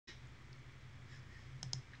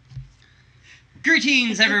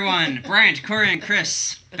Greetings, everyone! Bryant, Corey, and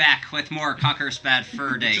Chris back with more Conker's Bad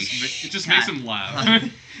Fur Day. It just makes him laugh.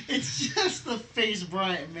 It's just the face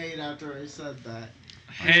Bryant made after I said that.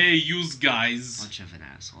 Hey, yous guys. Bunch of an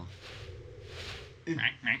asshole.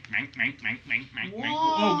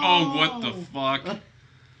 Oh, what the fuck?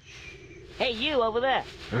 Hey, you over there.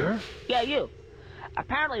 Huh? Yeah, you.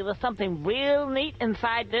 Apparently there's something real neat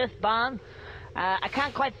inside this barn. I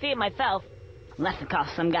can't quite see it myself. Unless, of course,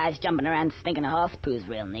 some guy's jumping around thinking a horse poo's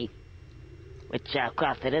real neat. Which, of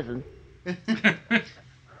course, it isn't.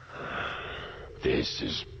 This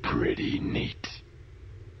is pretty neat.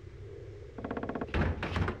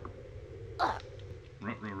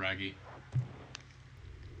 Ruh-roh, Raggy.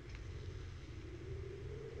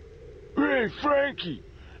 Hey, Frankie.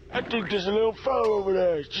 I think there's a little fellow over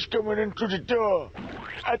there. He's just coming in through the door.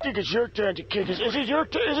 I think it's your turn to kick his... Is it your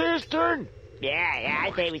turn? Is it his turn? Yeah,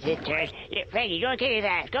 I'd say it was his turn. Yeah, Frankie, go and kick his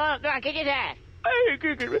ass. Go on, kick his ass. I ain't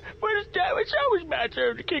kicking him. But it's always my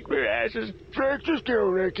turn to kick their asses. Frank, just get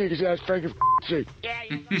over there and kick his ass, Frank, for sake. Yeah,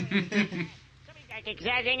 you go. Somebody's gotta kick his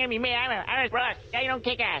ass. Ain't gonna be me. I'm a brush. Yeah, you don't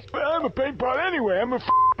kick ass. Well, I'm a paint pot anyway. I'm a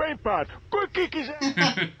paint pot. Go kick his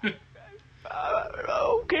ass.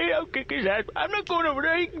 Okay, I'll kick his ass. I'm not going over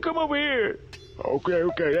there. He can come over here. Okay.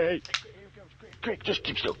 Hey. Quick, just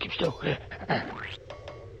keep still.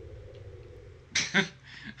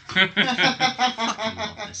 I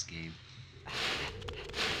love this game.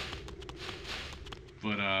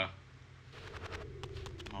 But, oh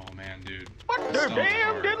man, dude. What the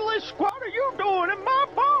damn diddly squat are you doing in my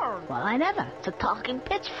barn? Well, I never. It's a talking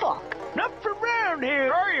pitchfork. Not from around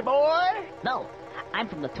here, are you, boy? No, I'm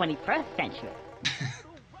from the 21st century.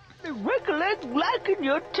 I recollect liking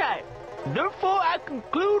your type. Therefore, I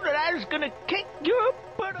conclude that I was gonna kick your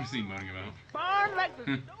butt What's he moaning about? barn like the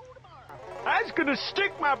snow tomorrow. I was gonna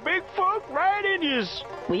stick my big fork right in his.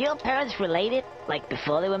 Were your parents related, like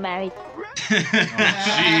before they were married? Oh,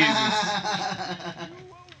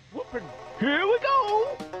 Whoopin'. Here we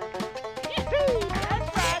go. Jesus.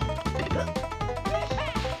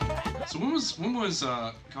 So when was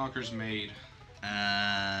Conker's made?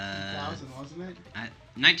 2000, wasn't it?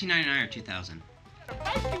 1999 or 2000.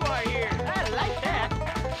 Nice you are here. I like that.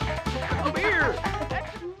 Come here. I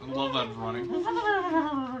love that running.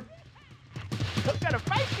 Look at a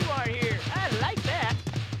fight you are here. I like that.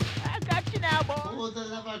 I got you now, boy. Oh, does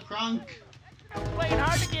have a crunk? I'm playing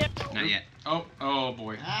hard to get. Not yet. Oh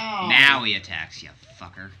boy. Ow. Now he attacks, you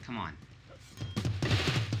fucker. Come on.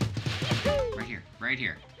 Right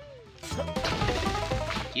here.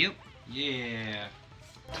 You. Yeah.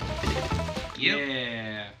 You.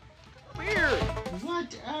 Yeah. Come here.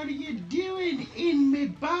 What are you doing in my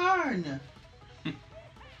barn?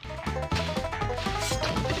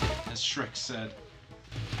 As Shrek said.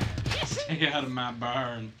 Stay out of my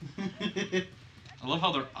barn. I love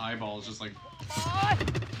how their eyeballs just like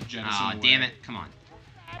jettison Aw, away. damn it. Come on.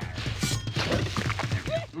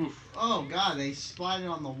 Oof. Oh god, they splatted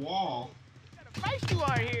on the wall. Nice you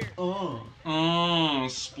are here. Oh. Oh,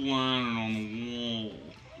 splattered on the wall.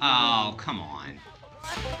 Oh, come on.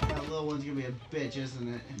 That little one's gonna be a bitch, isn't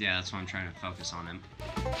it? Yeah, that's why I'm trying to focus on him.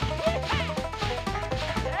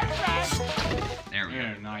 There we go.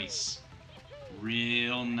 Yeah, nice.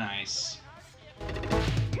 Real nice.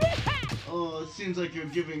 Oh, it seems like you're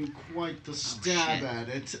giving quite the stab shit. at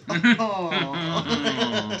it. Oh,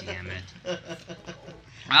 Oh. damn it.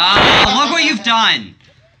 Oh, look what you've done!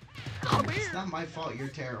 It's not my fault you're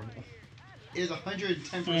terrible. It is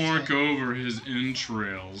 110%. Fork over his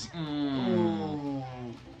entrails. Oh.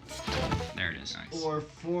 There it is. Nice. Or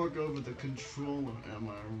fork over the controller, am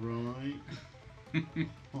I right?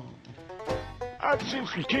 Oh. I've seen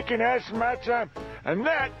some kicking ass in my time, and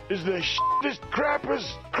that is the shittest,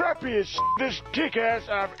 crappiest kick ass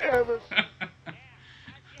I've ever seen.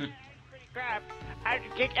 Crap.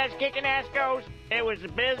 As kicking ass goes, it was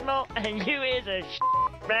abysmal, and you is a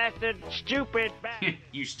bastard, stupid bastard.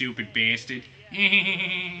 You stupid bastard.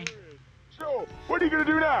 So, what are you gonna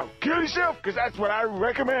do now? Kill yourself? Because that's what I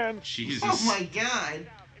recommend. Jesus. Oh my god.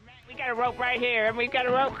 We got a rope right here. Have we got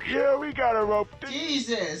a rope? Yeah, we got a rope.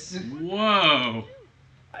 Jesus. Whoa.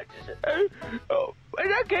 In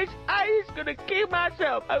that case, I is gonna kill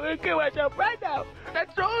myself. I'm gonna kill myself right now.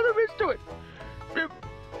 That's all there is to it.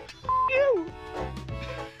 You.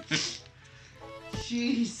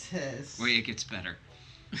 Jesus. Wait, it gets better.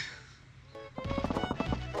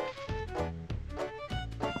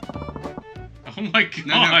 Oh my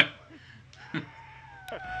god. No.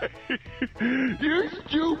 You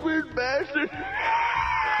stupid bastard.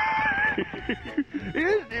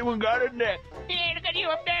 This even got a neck. Yeah, look got you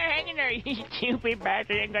up there hanging there. You stupid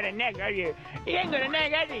bastard ain't gonna nag, are you? He ain't gonna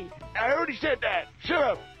nag, is he? I already said that. Shut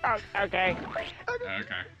up. Oh, okay. Okay.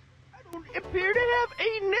 I don't appear to have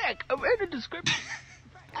a neck of any description.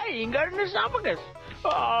 I ain't got an esophagus.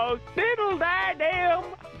 Oh, diddle die damn.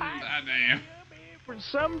 Ah, damn. For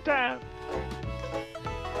some time.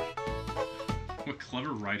 What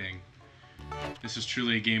clever writing. This is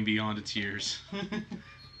truly a game beyond its years.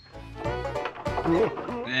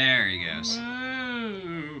 There he goes.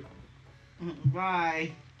 Whoa.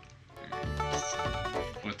 Bye.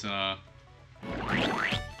 But,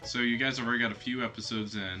 so you guys have already got a few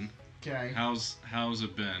episodes in. Okay. How's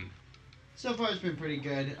it been? So far, it's been pretty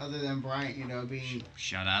good, other than Bryant, being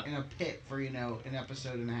Shut up. in a pit for, an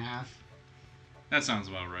episode and a half. That sounds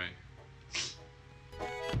about right.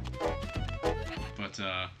 But,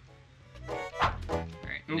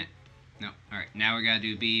 Alright. Oop. No. Alright. Now we gotta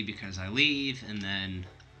do B because I leave, and then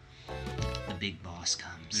the big boss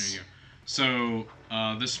comes. there you go. So,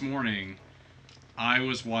 this morning, I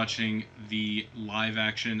was watching the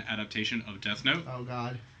live-action adaptation of Death Note. Oh,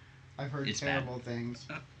 God. I've heard It's terrible things.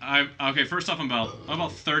 Okay, first off, I'm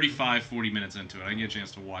about 35, 40 minutes into it. I didn't get a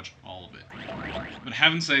chance to watch all of it. But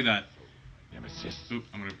having said that, Nemesis. oop,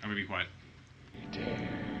 I'm gonna be quiet.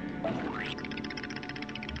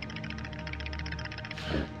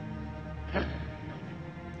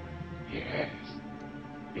 Yes,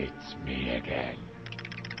 it's me again.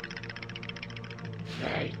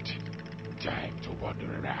 Right. Time to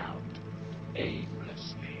wander around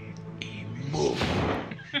aimlessly. Move.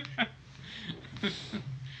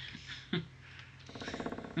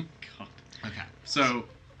 God. Okay. So,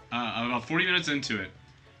 I'm about 40 minutes into it.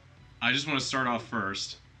 I just want to start off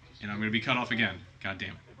first, and I'm going to be cut off again. God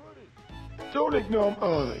damn it. Don't ignore me.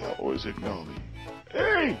 Oh, they always ignore me.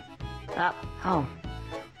 Hey! Oh.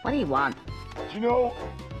 What do you want? You know,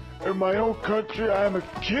 in my own country, I am a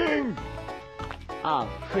king. Oh,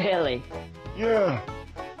 really? Yeah.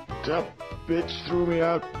 That bitch threw me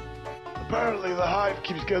out. Apparently, the hive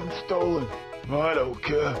keeps getting stolen. Well, I don't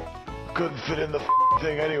care. I couldn't fit in the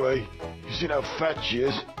thing anyway. You seen how fat she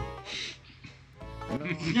is?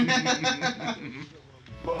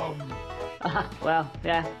 Bum. Well,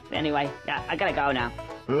 yeah. Anyway, yeah, I gotta go now.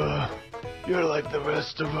 You're like the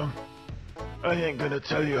rest of them. I ain't gonna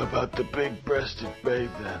tell you about the big-breasted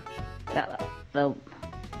babe then. The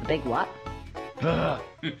big what?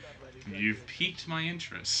 You've piqued my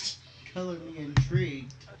interest. Color me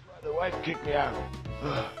intrigued. The wife kicked me out.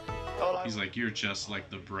 He's like, you're just like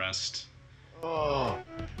the breast. Oh,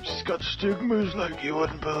 she's got stigmas like you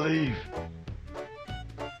wouldn't believe.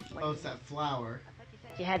 Oh, it's that flower.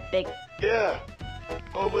 She had big... Yeah,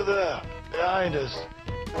 over there, behind us.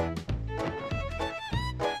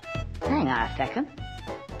 Hang on a second.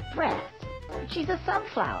 Breast. She's a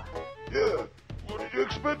sunflower. Yeah, what did you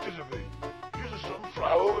expect her to be? She's a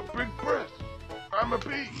sunflower with big breasts. I'm a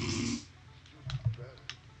bee.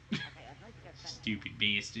 Stupid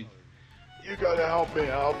bastard. You gotta help me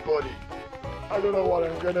out, buddy. I don't know what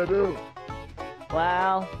I'm gonna do.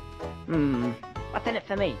 Well, what's in it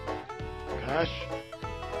for me? Cash?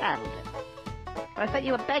 That'll do. I thought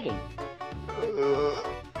you were begging.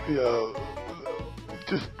 Yeah.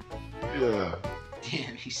 Just, yeah.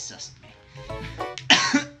 Damn, he sussed me.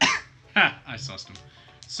 Ha! I sussed him.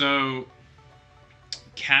 So,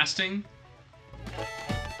 casting.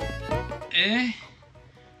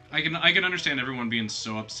 I can understand everyone being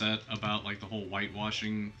so upset about like the whole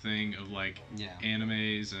whitewashing thing of like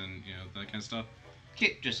animes and that kind of stuff.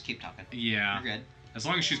 Just keep talking. Yeah. You're good. As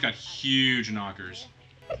long as she's got huge knockers.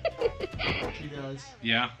 She does.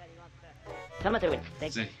 Yeah. Some of it would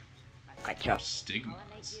stick. Say, Quite sure.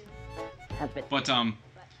 stigmas. But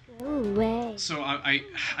So I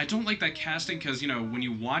don't like that casting because when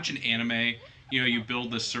you watch an anime, you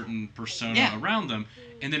build this certain persona around them,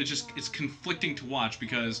 and then it's conflicting to watch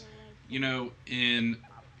because in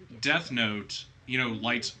Death Note,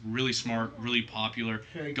 Light's really smart, really popular,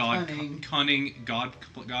 Very cunning,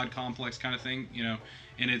 god complex kind of thing,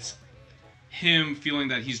 and it's him feeling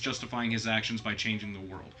that he's justifying his actions by changing the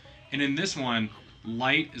world. And in this one,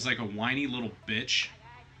 Light is like a whiny little bitch.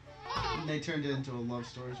 And they turned it into a love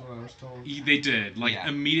story, is what I was told. They did.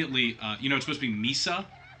 Immediately, it's supposed to be Misa.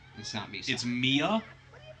 It's not Misa. It's Mia.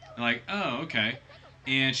 Like, oh, okay.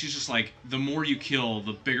 And she's just like, the more you kill,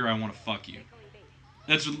 the bigger I want to fuck you.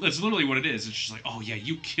 That's literally what it is. It's just like, oh yeah,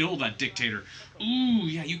 you kill that dictator. Ooh,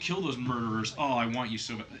 yeah, you kill those murderers. Oh, I want you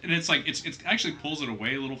so bad. And it's like, it actually pulls it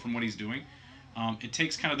away a little from what he's doing. It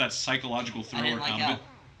takes kind of that psychological thriller out of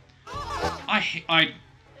it.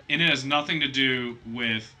 And it has nothing to do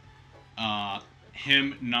with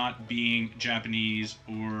him not being Japanese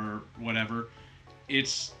or whatever.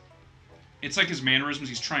 it's like his mannerisms.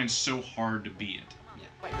 He's trying so hard to be it.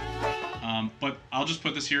 Yeah. But I'll just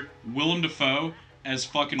put this here: Willem Dafoe as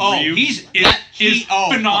fucking Oh, Ryu he's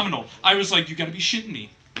phenomenal. I was like, you gotta be shitting me.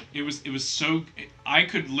 It was so. I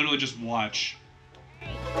could literally just watch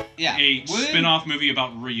a spin-off movie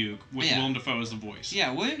about Ryuk with Willem Dafoe as the voice.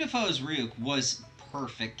 Yeah, Willem Dafoe's Ryuk was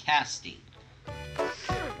perfect casting.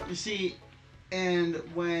 You see, and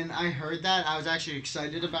when I heard that, I was actually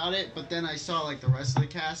excited about it, but then I saw like the rest of the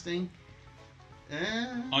casting.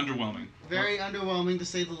 Underwhelming. Very underwhelming to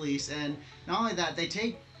say the least. And not only that, they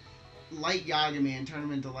take Light Yagami and turn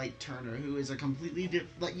him into Light Turner, who is a completely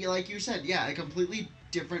like you said, a completely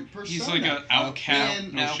different persona. He's like an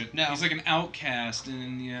outcast. No. He's like an outcast,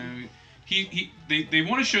 and you know, they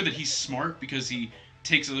want to show that he's smart because he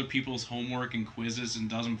takes other people's homework and quizzes and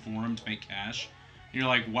does them for him to make cash. And you're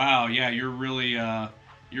like, wow, yeah, you're really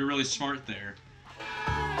smart there.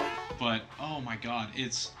 But oh my God,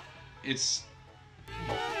 it's.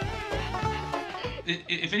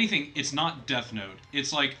 If anything, it's not Death Note.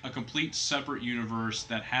 It's like a complete separate universe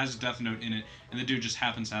that has Death Note in it, and the dude just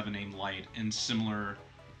happens to have a name Light and similar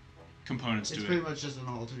components to it. It's pretty much just an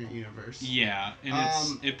alternate universe. Yeah,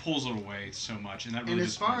 and it pulls it away so much, and that really. And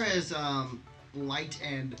as far as Light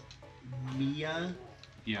and Mia,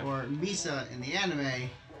 or Misa in the anime,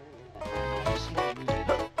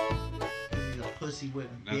 he's a pussy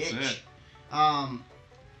whipped bitch. That's it.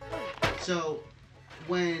 So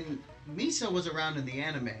when Misa was around in the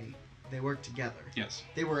anime, they worked together. Yes.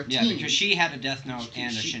 They were a team. Yeah, because she had a Death Note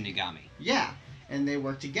and a Shinigami. Yeah, and they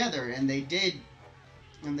worked together, and they did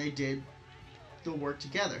the work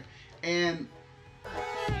together. And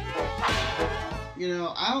you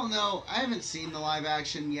know, I don't know. I haven't seen the live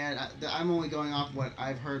action yet. I'm only going off what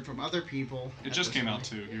I've heard from other people. It just came out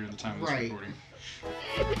too here in the time of this recording.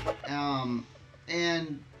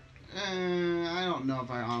 And I don't know if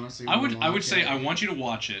I honestly. I would say I want you to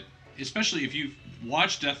watch it, especially if you've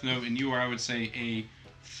watched Death Note and you are, I would say, a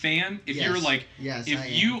fan. If you're like, if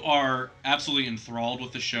you are absolutely enthralled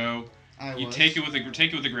with the show, take it with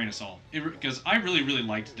a grain of salt. Because I really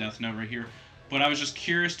liked Death Note right here, but I was just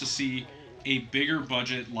curious to see a bigger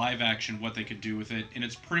budget live action, what they could do with it, and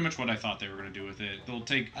it's pretty much what I thought they were going to do with it. They'll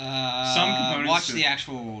take some components. Watch the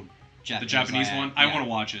actual Japanese one. I want to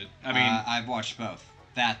watch it. I mean, I've watched both.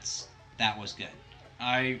 That was good.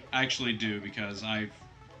 I actually do because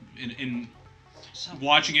in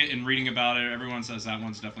watching it and reading about it, everyone says that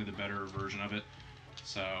one's definitely the better version of it.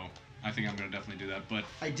 So I think I'm going to definitely do that. But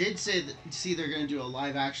I did see they're going to do a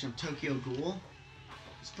live action of Tokyo Ghoul.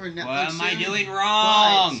 It's for Netflix. What am I doing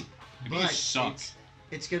wrong? But you suck.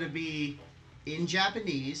 It's going to be in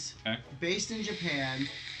Japanese, based in Japan,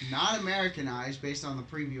 not Americanized, based on the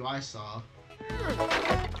preview I saw.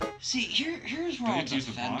 See, here's where I'll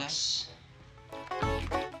defend us.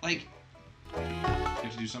 Like, you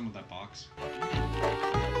have to do something with that box.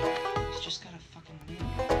 He's just got a fucking weird.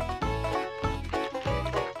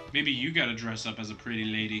 Maybe you got to dress up as a pretty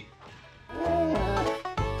lady.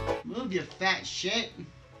 Move, you fat shit.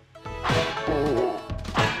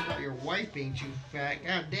 About your wife being too fat.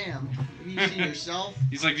 God damn. Have you seen yourself?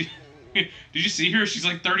 He's like, did you see her? She's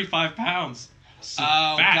like 35 pounds. So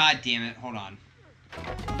fat. God damn it. Hold on.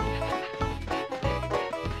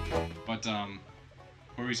 But,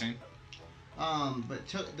 what were you saying? But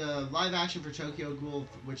the live action for Tokyo Ghoul,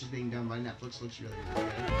 which is being done by Netflix, looks really good.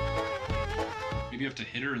 Maybe you have to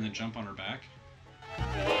hit her and then jump on her back?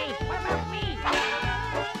 Hey, what about me?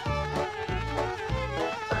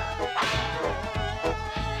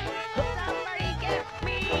 Somebody get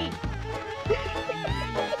me!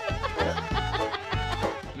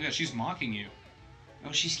 Look at, she's mocking you.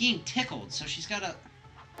 Oh, she's getting tickled, so she's got a...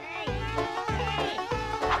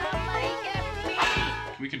 Somebody get me!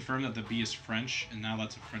 Can we confirm that the bee is French, and now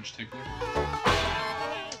that's a French tickler?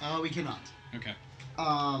 We cannot. Okay.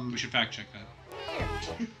 We should fact check that.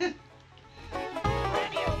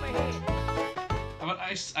 But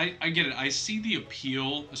I get it. I see the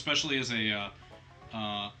appeal, especially as a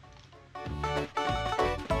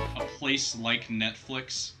place like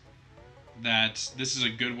Netflix, that this is a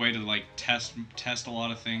good way to like test a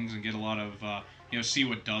lot of things and get a lot of see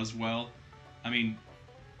what does well. I mean,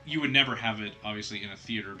 you would never have it obviously in a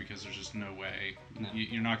theater because there's just no way. No.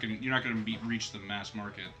 You're not gonna reach the mass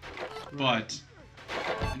market. But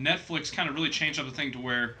Netflix kind of really changed up the thing to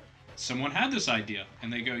where someone had this idea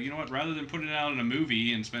and they go, you know what? Rather than putting it out in a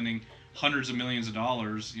movie and spending hundreds of millions of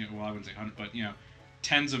dollars, well, I wouldn't say hundred, but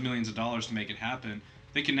tens of millions of dollars to make it happen,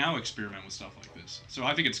 they can now experiment with stuff like this. So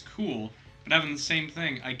I think it's cool. But having the same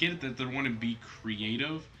thing, I get it that they want to be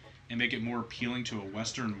creative and make it more appealing to a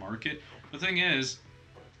Western market. The thing is,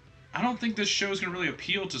 I don't think this show is going to really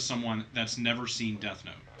appeal to someone that's never seen Death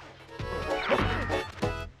Note.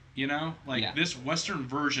 You know? Like, Yeah. this Western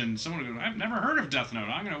version, someone goes, I've never heard of Death Note.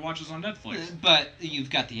 I'm going to watch this on Netflix. But you've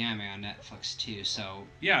got the anime on Netflix too, so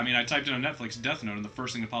Yeah, I mean, I typed in on Netflix Death Note, and the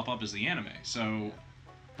first thing to pop up is the anime. So,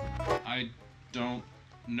 I don't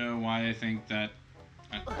know why I think that...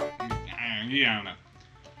 yeah, I don't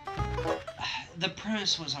know. the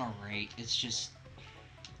premise was alright. It's just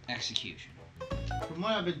execution. From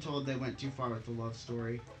what I've been told, they went too far with the love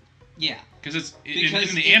story. Yeah. Because Because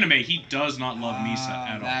in the anime, he does not love Misa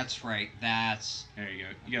at all. That's right. That's There you go.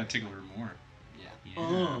 You gotta tickle her more. yeah.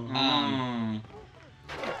 Oh.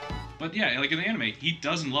 But yeah, like in the anime, he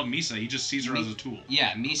doesn't love Misa. He just sees her as a tool.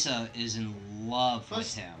 Yeah, Misa is in love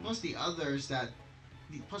Plus, with him.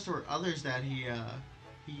 plus there were others that he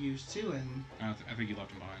used too, and I think he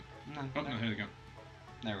left him behind. No, Oh, no, here we go.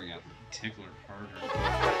 there we go. Tickle her harder.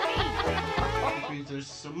 which means there's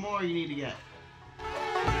some more you need to get.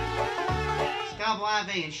 Stop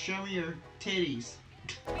laughing and show me your titties.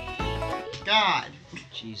 God.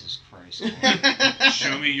 Jesus Christ.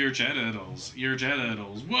 Show me your genitals. Your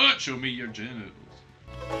genitals. What? Show me your genitals.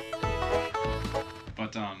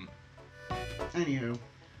 But, Anywho,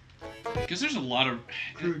 because there's a lot of...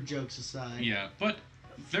 crude jokes aside. Yeah, but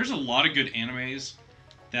there's a lot of good animes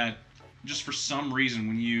that just for some reason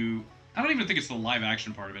when you... I don't even think it's the live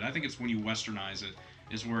action part of it. I think it's when you westernize it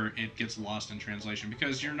is where it gets lost in translation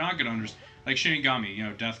because you're not going to understand... Like Shinigami, you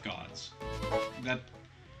know, Death Gods. That...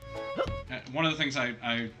 one of the things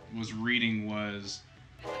I was reading was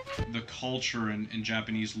the culture in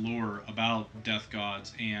Japanese lore about death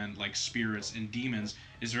gods and like spirits and demons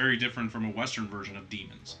is very different from a Western version of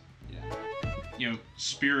demons. Yeah. You know,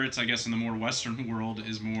 spirits, I guess, in the more Western world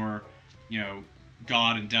is more, you know,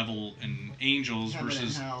 God and devil and angels Heaven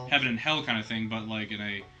versus and hell. heaven and hell kind of thing, but like in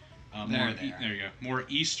a more There. you go, more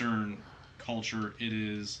Eastern culture, it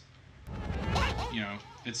is, you know,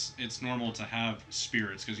 it's normal to have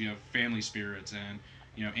spirits because you have family spirits and,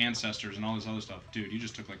 you know, ancestors and all this other stuff. Dude, you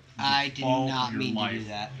just took like the I did fall not of your mean life. to do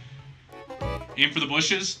that. Aim for the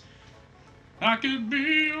bushes. I could be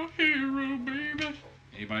your hero, baby.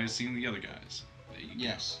 Anybody seen the other guys? There you go.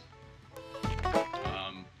 Yes.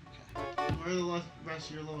 Where are the rest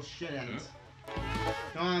of your little shitheads?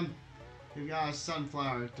 Come on. We've got a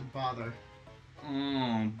sunflower to bother.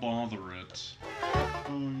 Oh, bother it.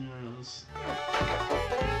 Oh, yes.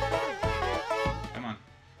 Come on.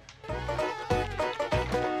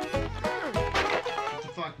 What the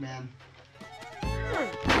fuck, man?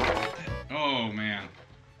 Oh, man.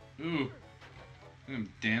 Ooh. I'm gonna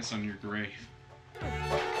dance on your grave.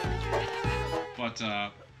 But,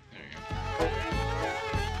 there you go.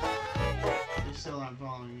 They still aren't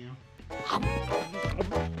following you.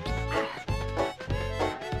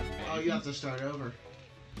 Oh, you have to start over.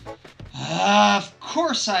 Of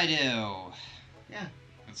course I do. Yeah.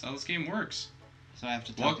 That's how this game works. So I have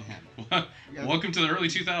to talk to him. Yeah. Welcome to the early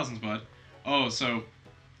 2000s, bud. Oh, so...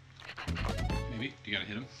 Maybe? You gotta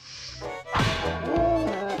hit him?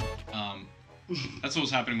 That's what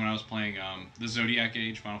was happening when I was playing the Zodiac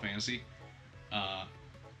Age Final Fantasy.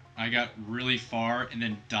 I got really far and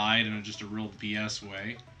then died in just a real BS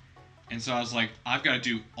way. And so I was like, I've got to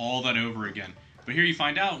do all that over again. But here you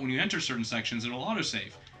find out when you enter certain sections, it'll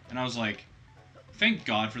autosave. And I was like, thank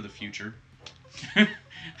God for the future. I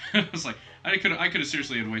was like, I could have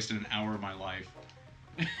seriously had wasted an hour of my life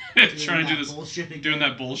trying to do this, doing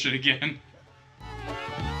that bullshit again.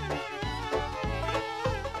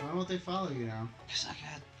 Why won't they follow you now? Because I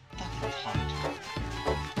got fucking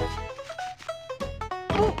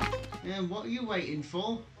talked. Man, what are you waiting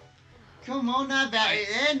for? Come on now, back it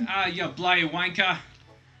then. You bloody wanker.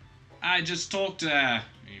 I just talked, hey,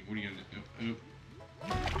 what are you gonna do?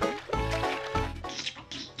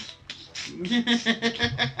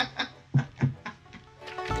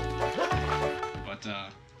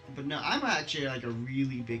 But no, I'm actually like a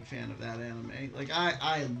really big fan of that anime. Like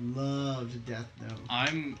I loved Death Note.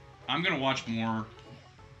 I'm gonna watch more.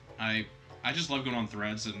 I just love going on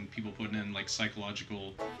threads and people putting in like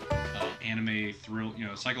psychological anime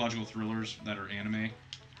psychological thrillers that are anime.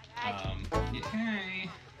 Yay.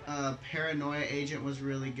 Paranoia Agent was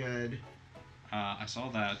really good. I saw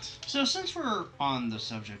that. So since we're on the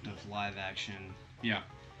subject of live action, Yeah.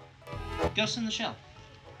 Ghost in the Shell.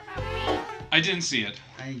 I didn't see it,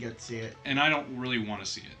 I didn't get to see it. and I don't really want to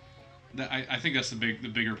see it. I think that's the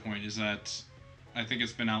bigger point is that I think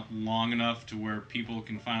it's been out long enough to where people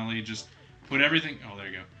can finally just put everything. Oh, there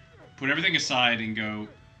you go. Put everything aside and go.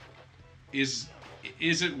 Is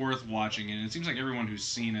it worth watching? And it seems like everyone who's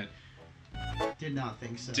seen it Did not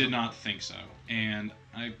think so. did not think so. And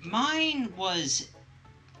Mine was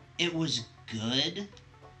it was good,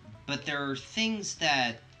 but there are things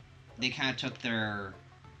that they kind of took their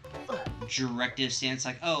directive stance,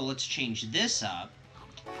 like, oh, let's change this up,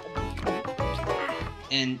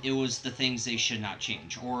 and it was the things they should not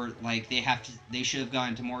change, or like they should have gone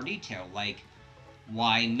into more detail, like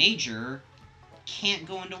why Major can't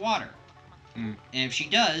go into water, and if she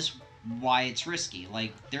does, why it's risky.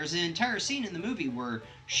 Like, there's an entire scene in the movie where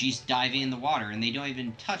she's diving in the water, and they don't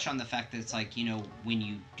even touch on the fact that it's like, you know, when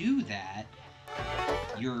you do that,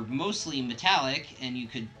 you're mostly metallic, and you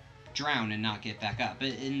could drown and not get back up.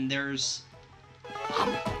 And there's...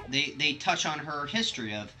 They touch on her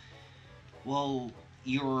history of, well,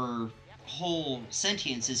 your whole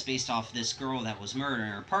sentience is based off this girl that was murdered in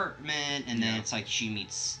her apartment, and then it's like she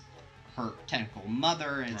meets her technical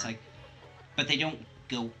mother, and it's like... But they don't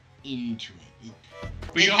go into it.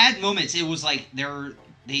 It had moments. It was like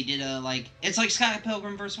they did a like. It's like Scott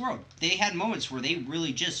Pilgrim vs. World. They had moments where they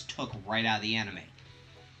really just took right out of the anime.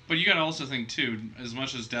 But you gotta also think too, as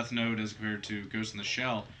much as Death Note as compared to Ghost in the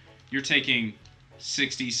Shell, you're taking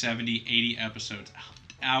 60, 70, 80 episodes,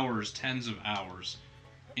 hours, tens of hours,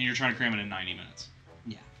 and you're trying to cram it in 90 minutes.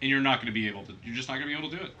 Yeah. And you're not gonna be able to. You're just not gonna be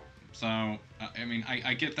able to do it. So, I mean,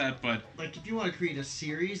 I get that, but... Like, if you want to create a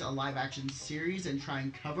series, a live-action series, and try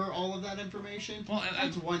and cover all of that information, well,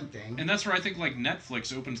 that's one thing. And that's where I think, like,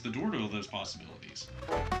 Netflix opens the door to all those possibilities.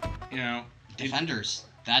 You know? Defenders.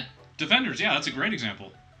 Defenders, yeah, that's a great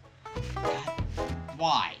example. God,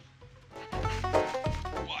 why?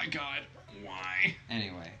 Why, God? Why?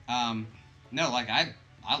 Anyway, no, like, I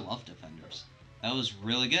love Defenders. That was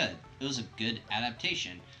really good. It was a good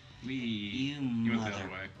adaptation. You went the other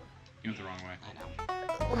way. You went the wrong way. I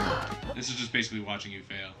know. This is just basically watching you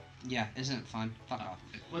fail. Yeah, isn't it fun? Fuck off.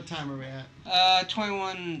 What time are we at?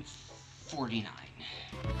 21:49.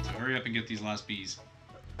 So hurry up and get these last bees.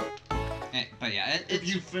 But yeah, if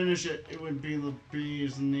you finish it, it would be the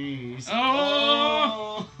bee's knees.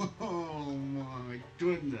 Oh! Oh my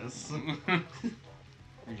goodness.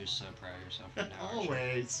 You're just so proud of yourself right now.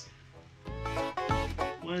 Always.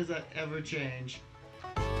 When does that ever change?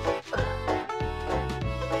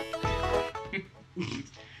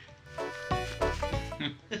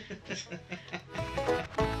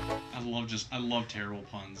 I love terrible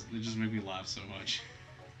puns. They just make me laugh so much.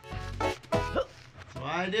 That's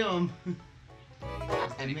why I do them.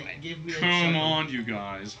 Anyway, Give me a come on, you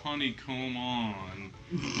guys. Honey, come on.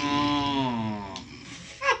 Oh.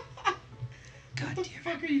 What the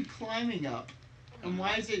fuck are you climbing up? And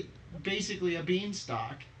why is it basically a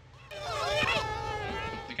beanstalk?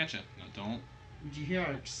 They gotcha. No, don't. Did you hear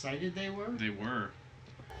how excited they were? They were.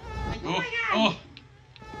 Like, oh my god! Oh!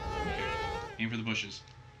 Okay. Aim for the bushes.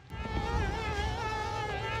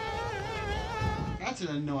 That's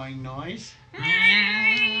an annoying noise.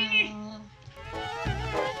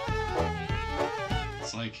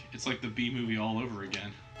 It's like the B movie all over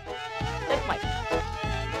again.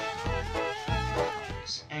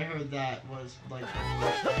 I heard that was like the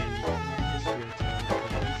history of time.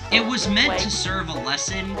 it was meant to serve a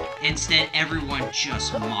lesson. Instead, everyone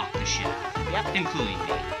just mocked the shit out of it, including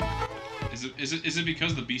me. Is it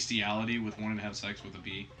because the bestiality with wanting to have sex with a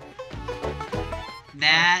bee?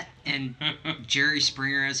 That and Jerry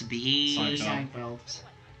Springer as a bee. Seinfeld.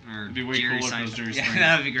 Or It'd be way Jerry cooler if it was Seinfeld. Jerry Yeah, Springer.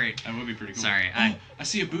 that would be great. That would be pretty cool. Sorry, Oh, I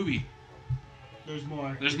see a booby. There's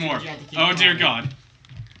more. There's Which more. means you have to keep Oh dear climbing. God.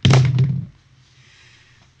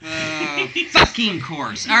 Fucking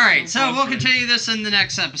course. All right, so we'll continue this in the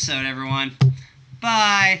next episode, everyone.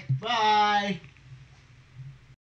 Bye. Bye.